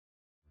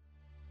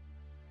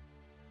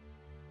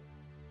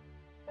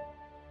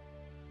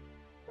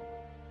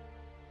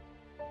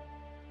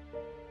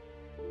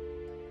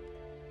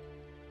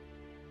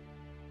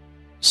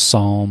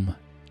Psalm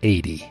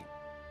 80.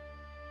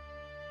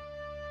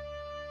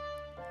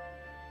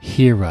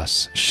 Hear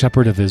us,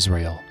 Shepherd of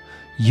Israel,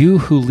 you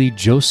who lead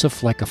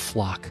Joseph like a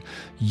flock,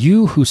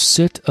 you who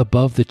sit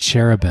above the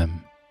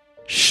cherubim,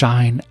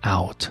 shine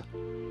out.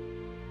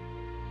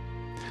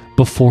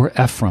 Before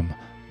Ephraim,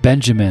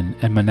 Benjamin,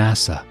 and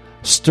Manasseh,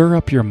 stir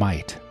up your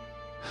might.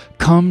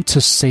 Come to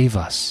save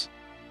us.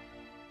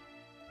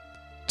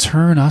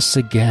 Turn us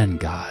again,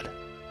 God.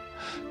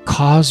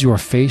 Cause your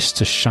face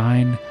to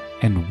shine,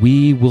 and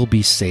we will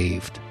be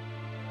saved.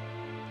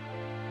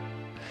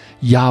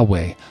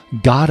 Yahweh,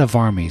 God of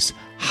armies,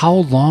 how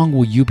long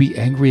will you be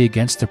angry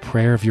against the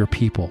prayer of your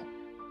people?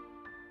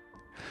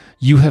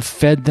 You have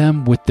fed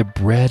them with the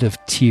bread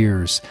of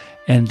tears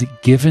and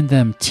given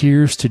them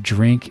tears to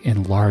drink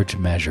in large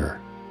measure.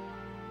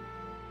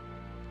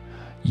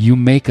 You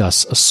make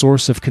us a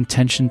source of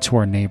contention to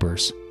our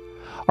neighbors.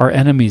 Our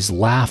enemies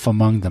laugh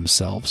among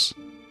themselves.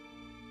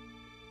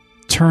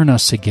 Turn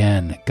us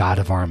again, God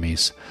of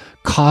armies.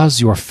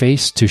 Cause your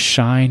face to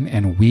shine,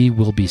 and we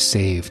will be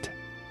saved.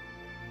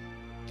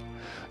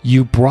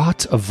 You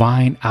brought a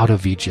vine out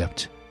of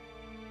Egypt.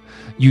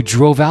 You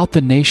drove out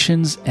the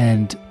nations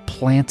and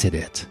planted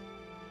it.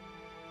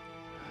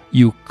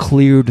 You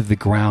cleared the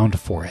ground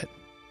for it.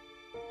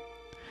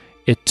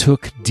 It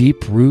took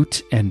deep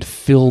root and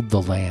filled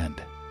the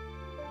land.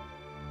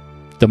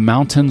 The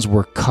mountains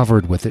were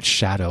covered with its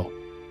shadow.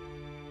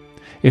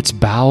 Its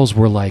boughs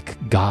were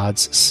like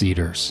God's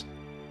cedars.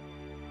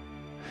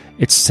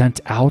 It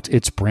sent out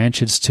its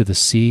branches to the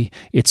sea,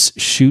 its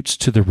shoots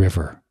to the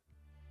river.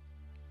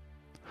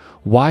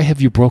 Why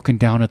have you broken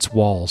down its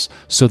walls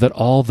so that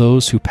all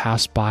those who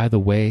pass by the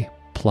way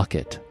pluck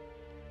it?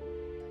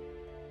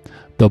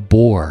 The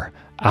boar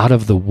out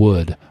of the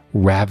wood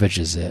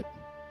ravages it.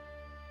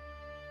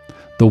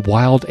 The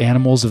wild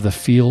animals of the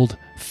field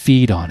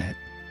feed on it.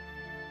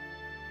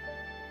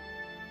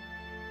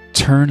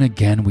 Turn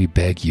again, we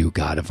beg you,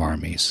 God of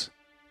armies.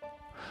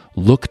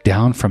 Look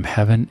down from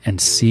heaven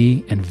and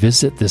see and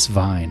visit this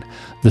vine,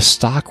 the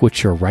stock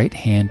which your right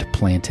hand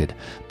planted,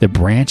 the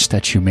branch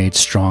that you made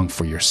strong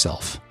for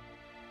yourself.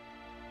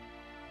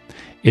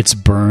 It's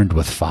burned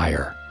with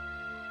fire.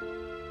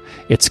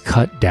 It's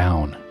cut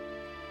down.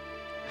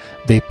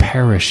 They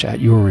perish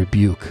at your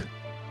rebuke.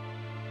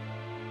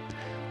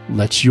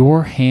 Let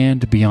your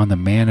hand be on the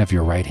man of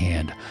your right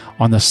hand,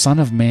 on the Son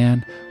of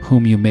Man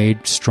whom you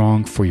made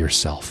strong for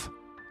yourself.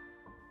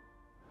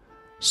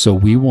 So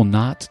we will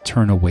not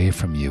turn away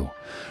from you.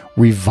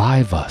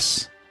 Revive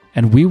us,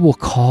 and we will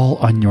call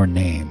on your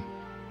name.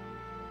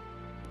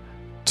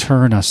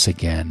 Turn us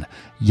again,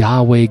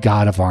 Yahweh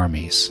God of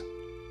armies.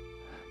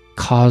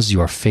 Cause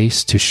your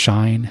face to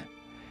shine,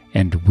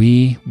 and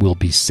we will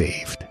be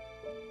saved.